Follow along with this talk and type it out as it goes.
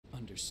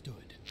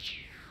Understood.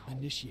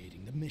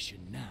 Initiating the mission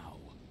now.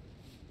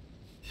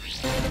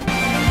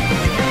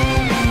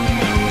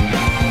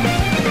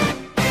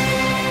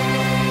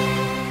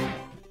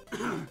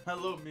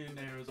 Hello,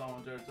 millionaires.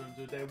 On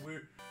today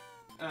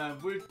I'm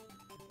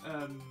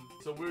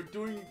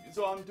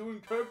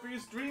doing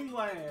Kirby's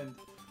Dreamland,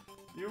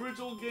 the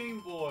original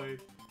Game Boy,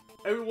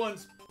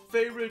 everyone's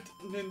favorite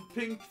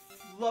pink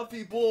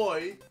fluffy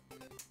boy,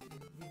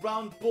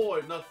 round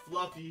boy, not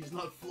fluffy. He's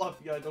not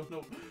fluffy. I don't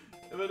know,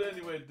 but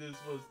anyway, this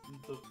was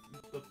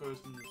the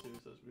first in the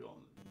series, as we all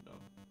know.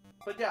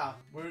 But yeah,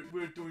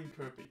 we're doing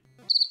Kirby.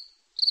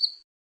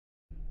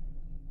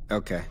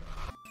 Okay.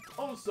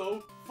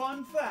 Also,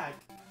 fun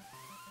fact.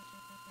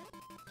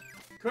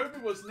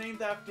 Kirby was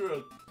named after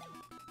a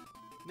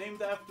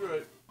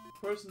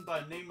person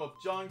by the name of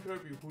John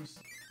Kirby,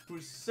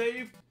 who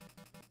saved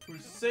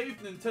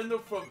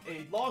Nintendo from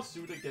a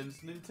lawsuit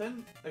against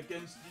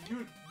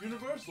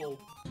Universal.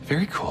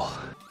 Very cool.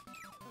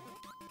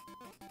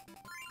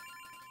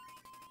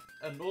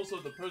 And also,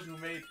 the person who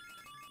made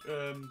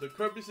the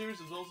Kirby series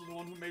is also the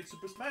one who made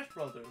Super Smash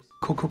Brothers.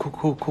 Cool.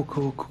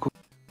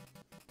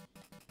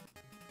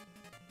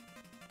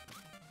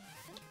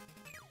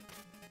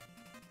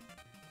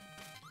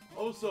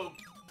 Also,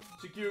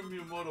 Shigeru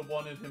Miyamoto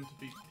wanted him to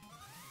be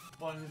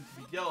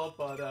yellow,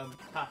 but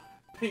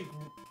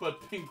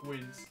pink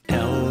wins.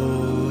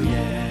 Oh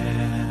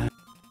yeah.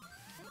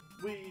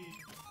 We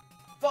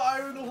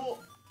fire in the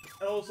hole.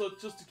 And also,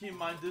 just to keep in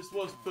mind, this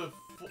was before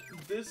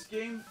this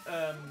game.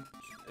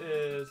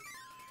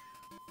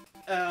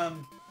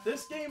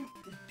 This game,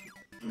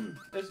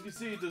 as you can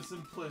see, the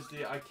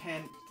simplicity.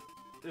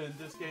 In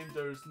this game,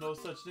 there's no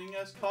such thing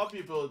as copy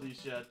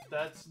abilities yet.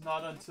 That's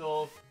not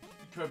until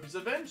Kirby's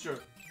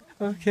Adventure.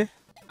 Okay.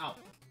 Ow.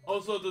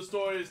 Also, the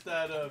story is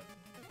that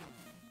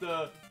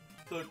the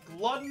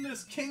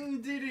gluttonous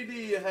King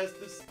Dedede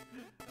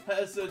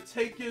has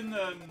taken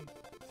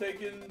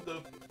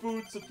the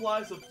food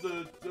supplies of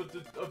the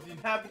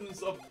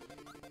inhabitants of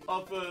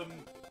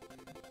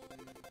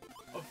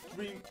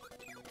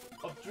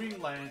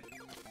Dreamland,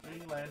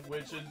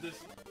 which in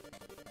this,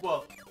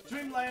 well,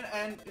 Dreamland,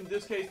 and in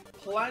this case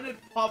Planet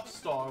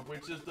Popstar,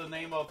 which is the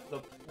name of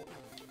the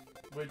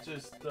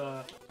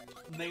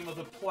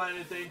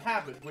planet they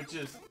inhabit, which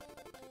is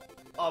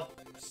a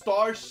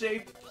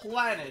star-shaped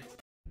planet.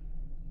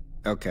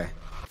 Okay.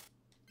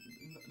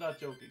 Not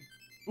joking.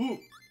 Ooh,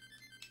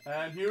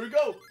 and here we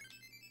go.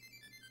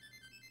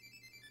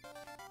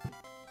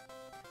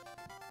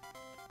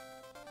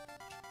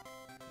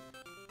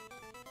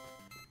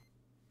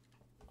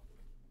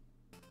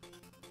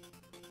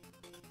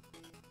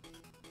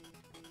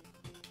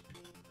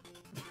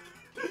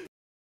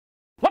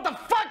 What the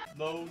fuck?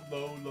 Low.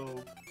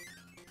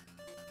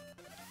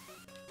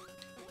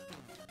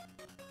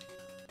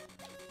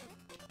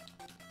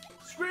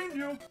 Scream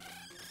you!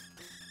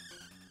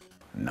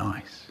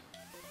 Nice.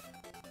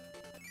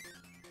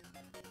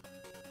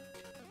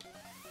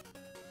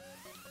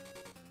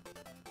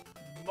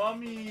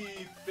 Mummy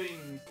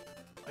things.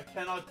 I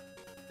cannot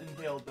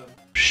inhale them.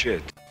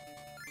 Shit.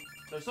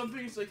 There's some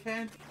things I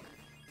can't.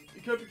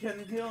 Kirby can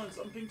inhale, and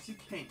some things he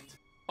can't.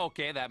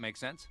 Okay, that makes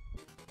sense.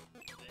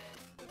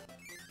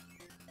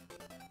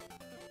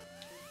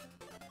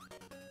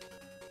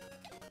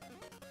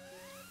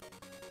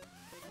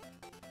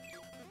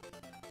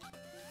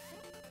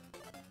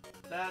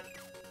 That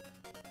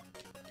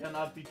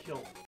cannot be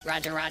killed.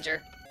 Roger,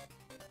 roger.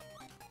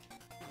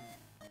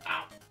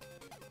 Ow.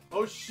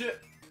 Oh shit.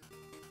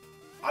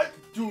 I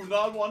do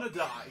not want to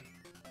die.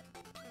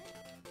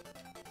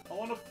 I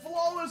want a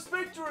flawless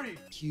victory.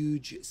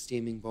 Huge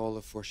steaming ball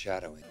of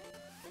foreshadowing.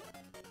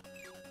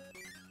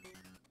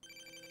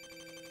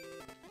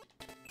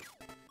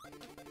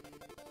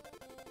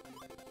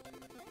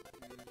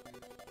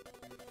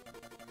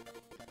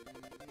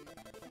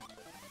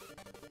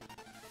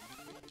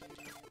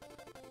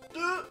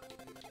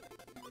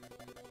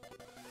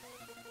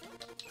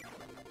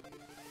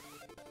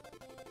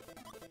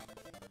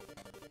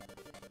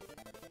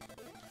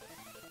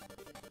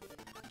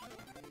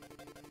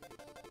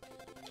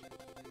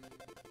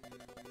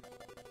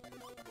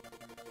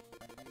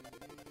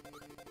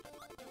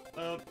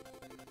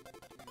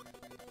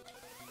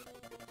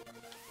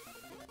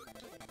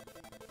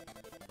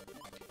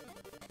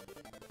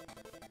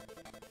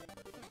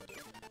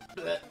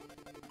 Bleh.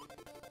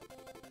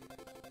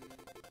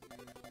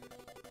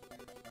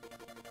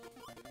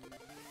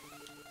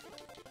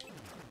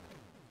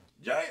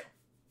 Yeah.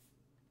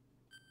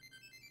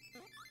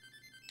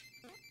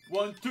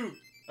 1, 2,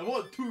 and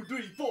 1, 2,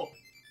 3, 4.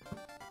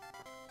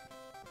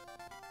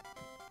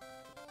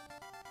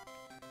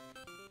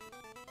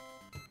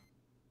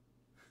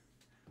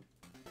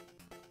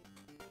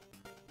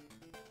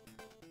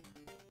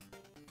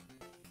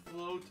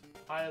 Float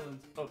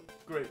islands. Oh,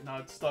 great! Now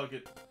it's stuck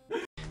it.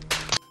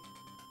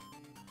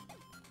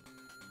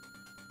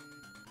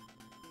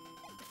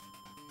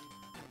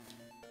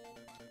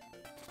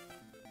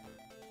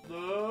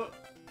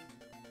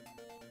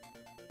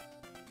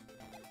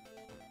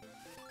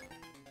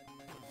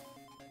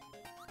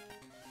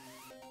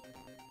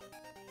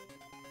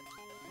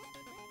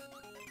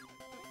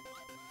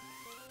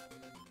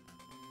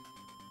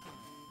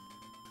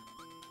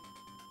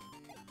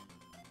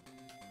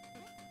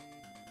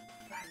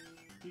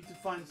 Need to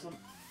find some...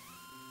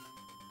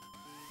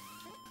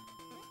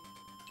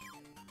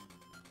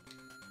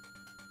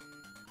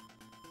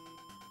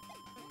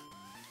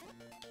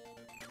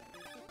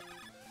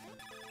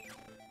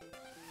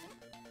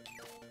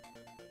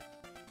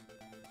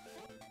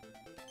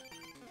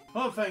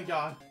 Oh, thank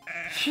God.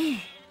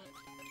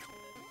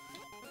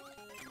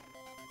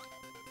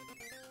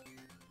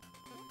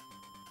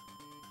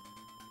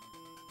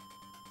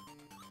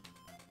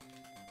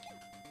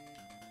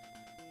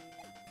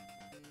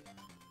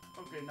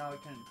 Okay, now I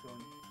can go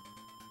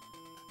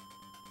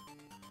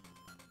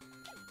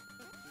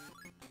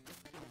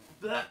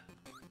in. That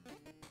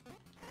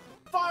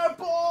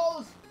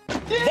fireballs!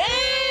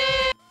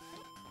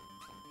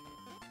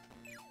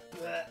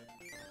 That.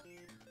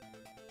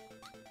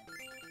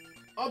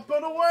 Up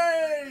and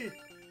away!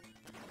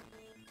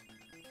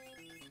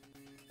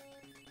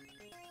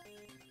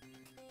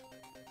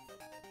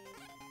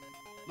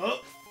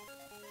 Nope.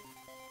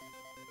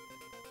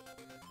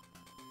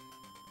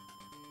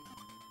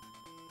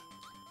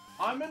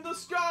 I'm in the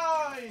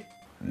sky!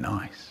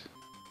 Nice.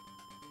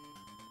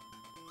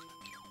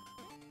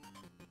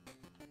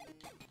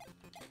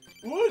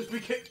 Ooh, it's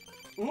became...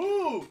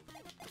 Ooh!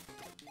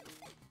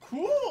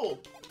 Cool!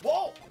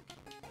 Whoa!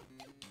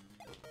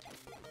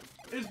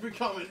 It's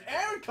becoming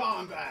air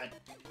combat!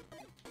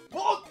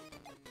 Whoa!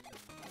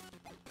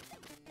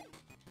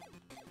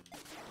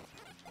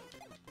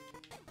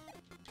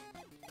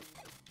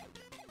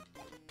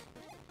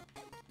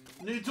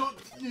 Need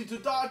to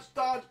dodge.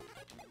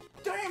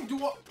 Damn,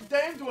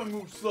 do I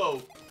move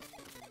slow?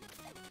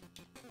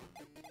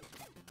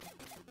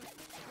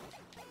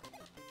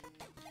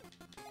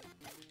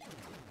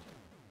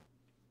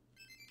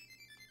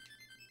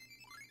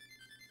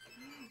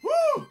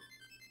 Woo!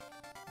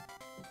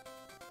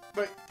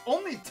 Wait,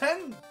 only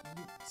 10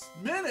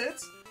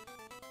 minutes?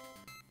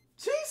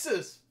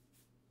 Jesus!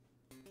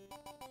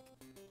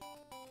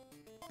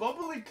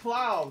 Bubbly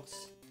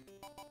clouds.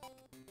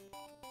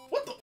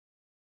 What the?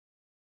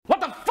 What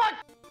the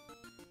fuck?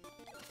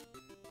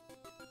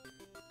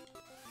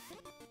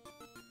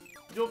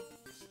 You're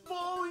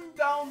falling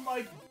down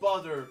like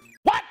butter.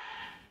 What?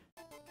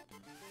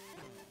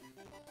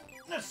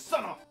 This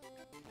son of...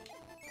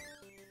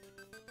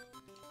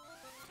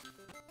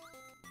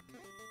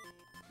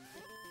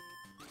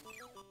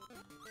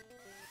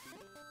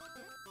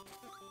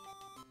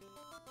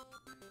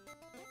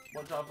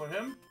 Watch out for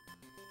him.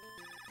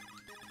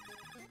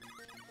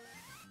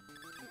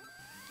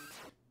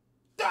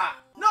 Ah!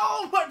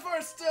 No! My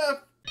first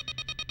step!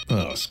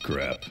 Oh,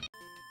 scrap.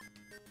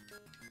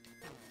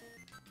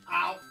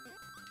 Ow!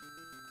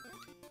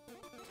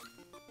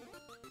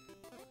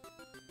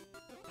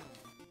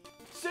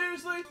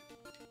 Seriously?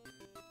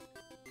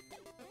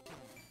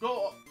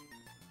 Go up.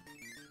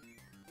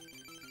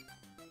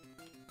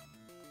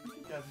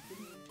 You guys are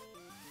kidding me.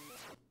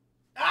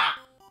 Ah!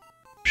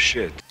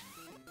 Shit.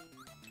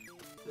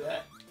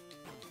 Blech.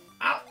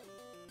 Ow!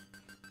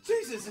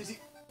 Jesus, is he...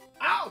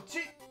 Ow!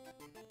 Gee!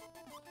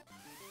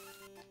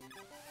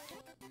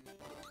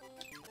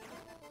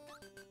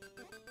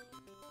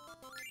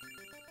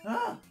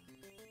 Ah!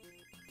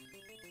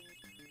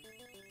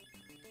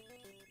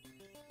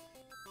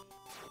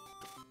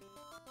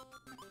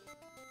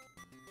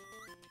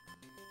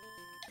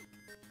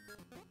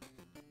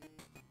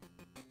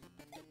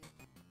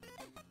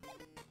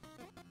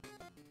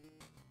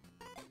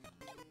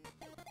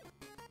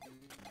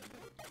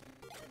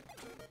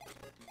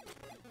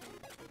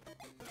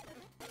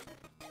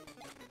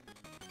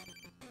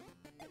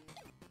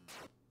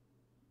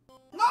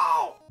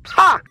 No!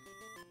 Ha!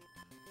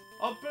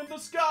 Up in the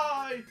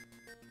sky!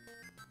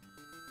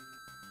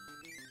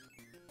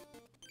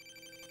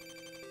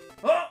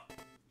 Huh?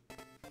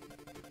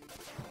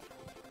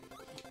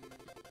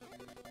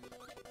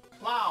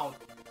 Cloud.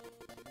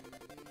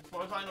 As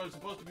far as I know, it's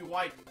supposed to be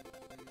white.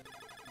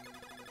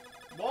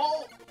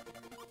 Wall.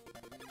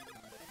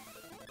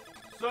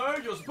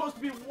 Sir, you're supposed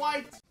to be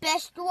white.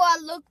 Best do I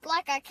look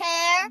like I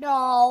care?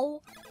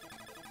 No.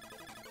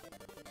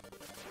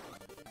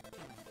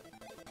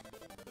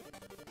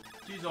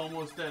 She's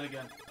almost dead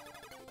again.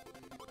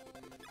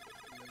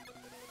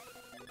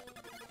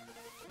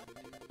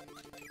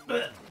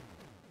 Blech.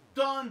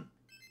 Done.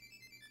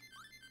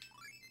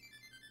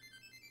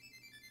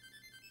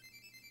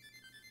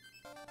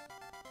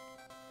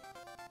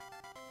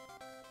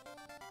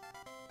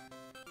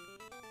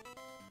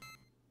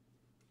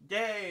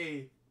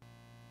 Yay.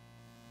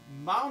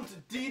 Mount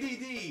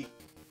DDD.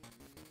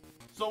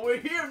 So we're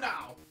here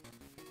now.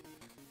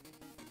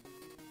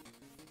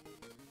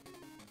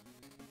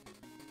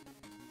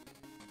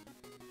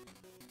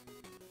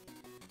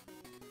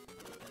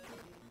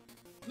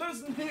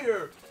 Listen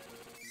here,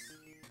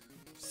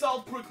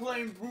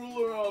 self-proclaimed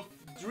ruler of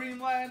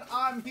Dreamland.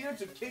 I'm here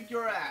to kick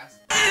your ass.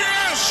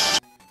 Yes!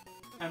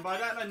 And by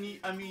that I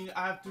mean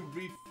I have to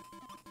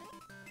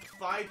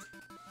fight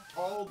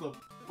all the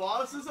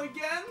bosses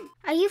again.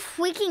 Are you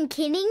freaking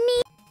kidding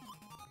me?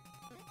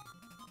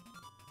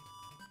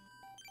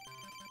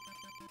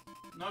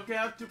 Okay,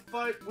 I have to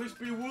fight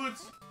Wispy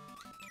Woods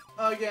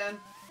again.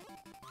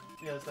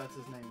 Yes, that's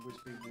his name,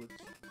 Wispy Woods.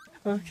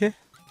 Okay.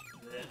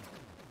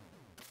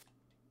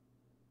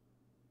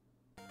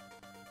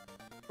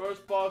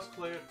 First boss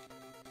clear.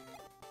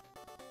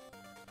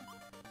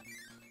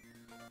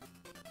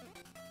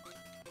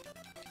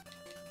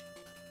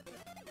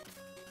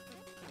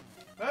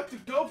 I have to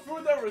go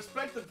through their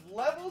respective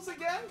levels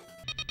again?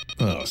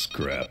 Oh,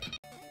 scrap.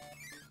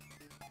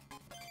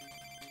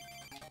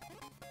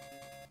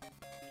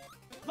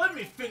 Let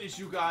me finish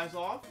you guys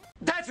off.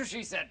 That's what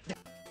she said.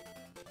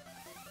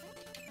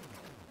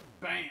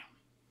 Bam.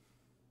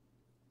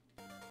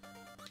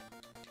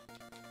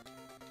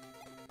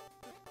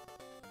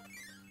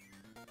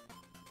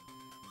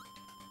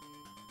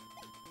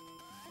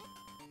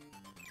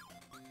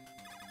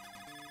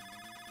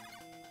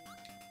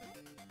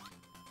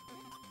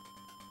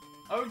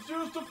 I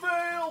refuse to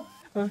fail!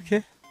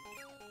 Okay.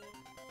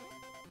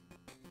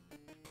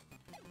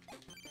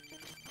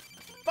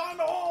 Find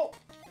the hole!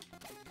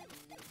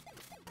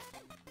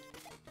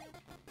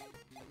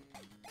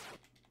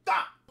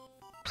 Stop!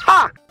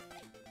 Ha!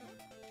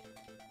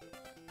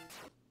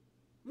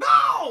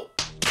 No!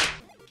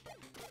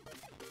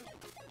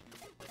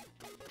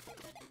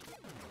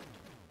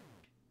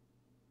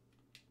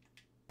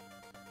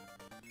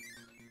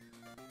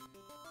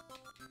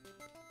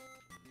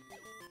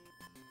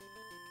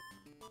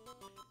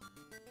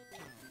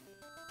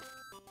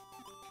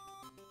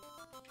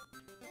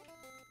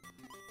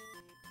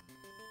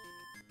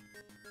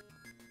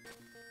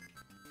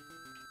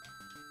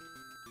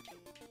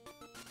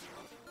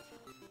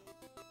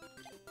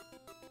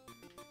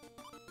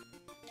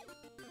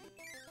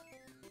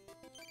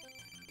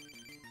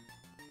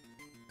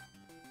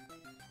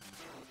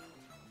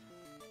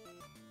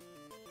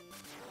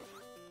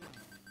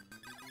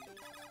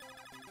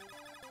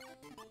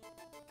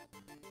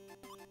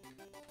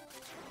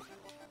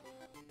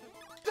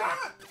 Damn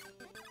it!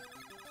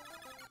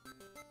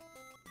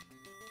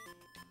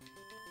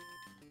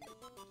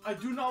 I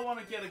do not want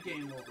to get a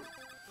game over.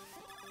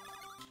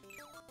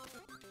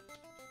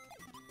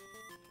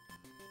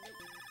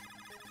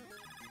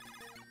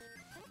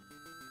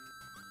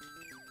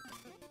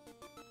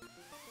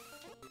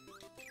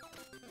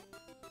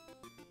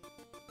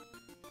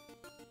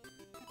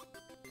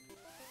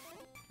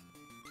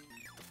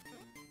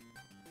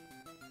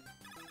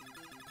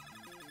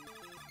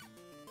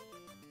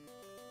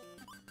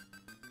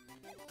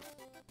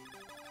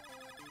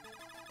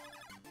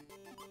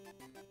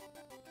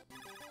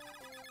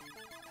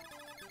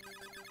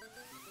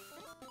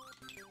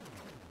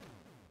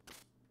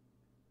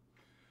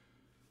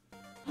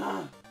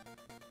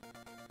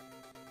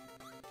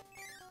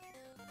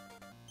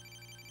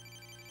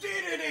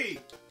 DDD!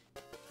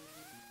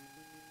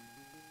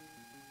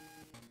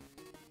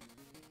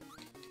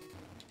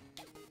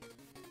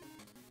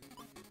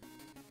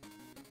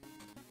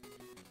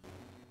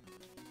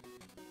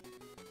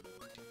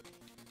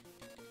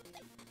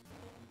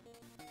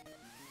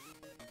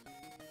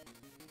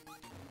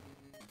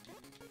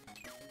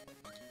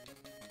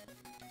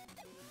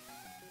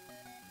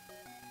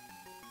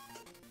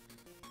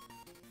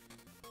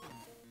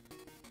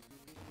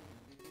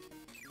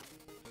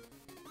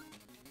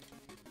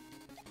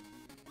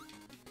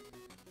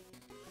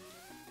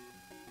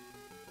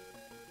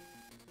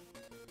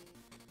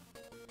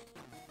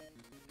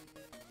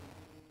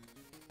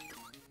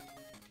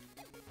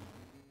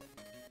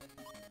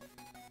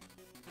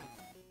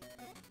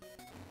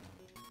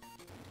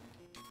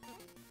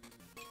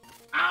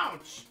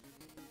 Ouch!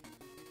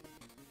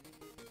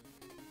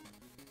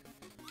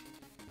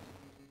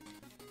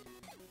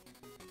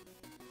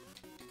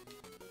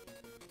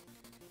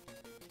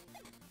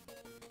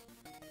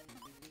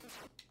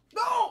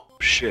 No!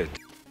 Shit.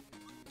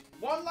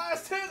 One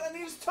last hit and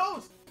he's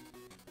toast!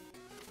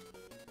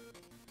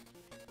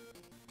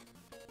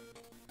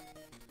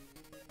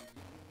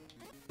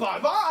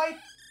 Bye-bye!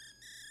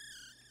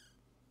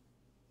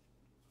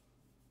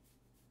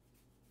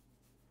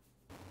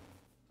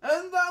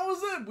 And that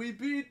was it! We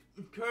beat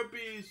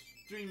Kirby's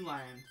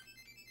Dreamland.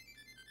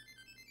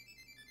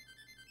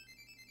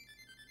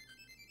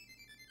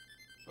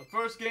 The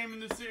first game in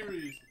the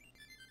series.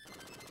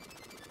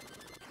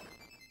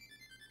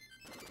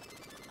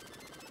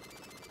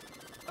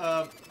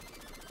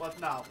 What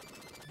now?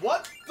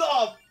 What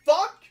the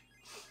fuck?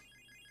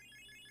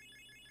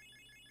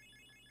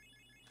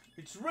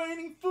 It's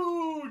raining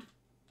food!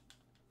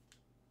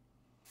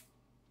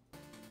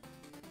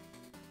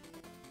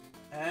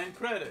 And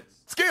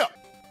credits. Skip!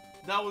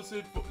 That was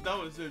it for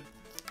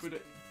the,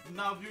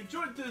 now if you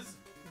enjoyed this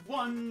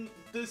one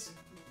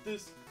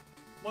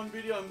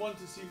video and want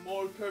to see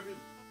more Kirby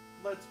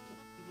let's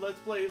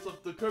plays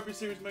of the Kirby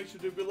series, make sure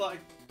to like,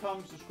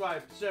 comment,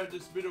 subscribe, share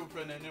this video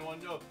with anyone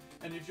you know.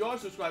 And if you are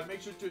subscribed,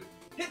 make sure to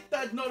hit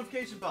that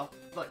notification bell.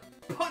 Like,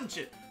 punch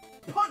it!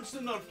 Punch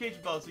the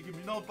notification bell so you can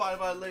be notified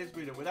about the latest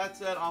video. With that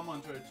said, I'm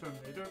Andre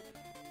Terminator,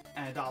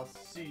 and I'll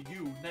see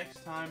you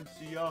next time.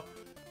 See ya.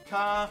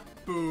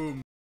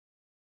 Kaboom!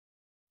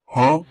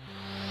 Huh?